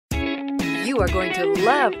You are going to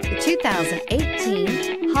love the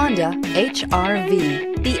 2018 Honda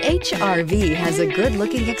HR-V. The HR-V has a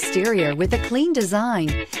good-looking exterior with a clean design.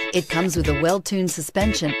 It comes with a well-tuned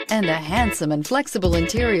suspension and a handsome and flexible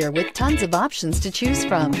interior with tons of options to choose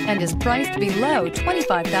from, and is priced below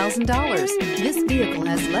 $25,000. This vehicle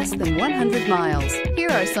has less than 100 miles. Here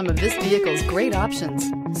are some of this vehicle's great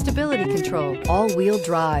options: stability control, all-wheel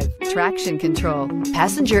drive, traction control,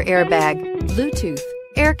 passenger airbag, Bluetooth,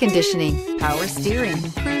 air conditioning, power steering,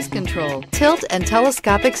 cruise control, tilt and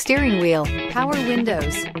telescopic steering wheel, power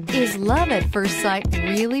windows. Is love at first sight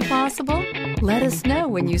really possible? Let us know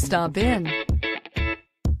when you stop in.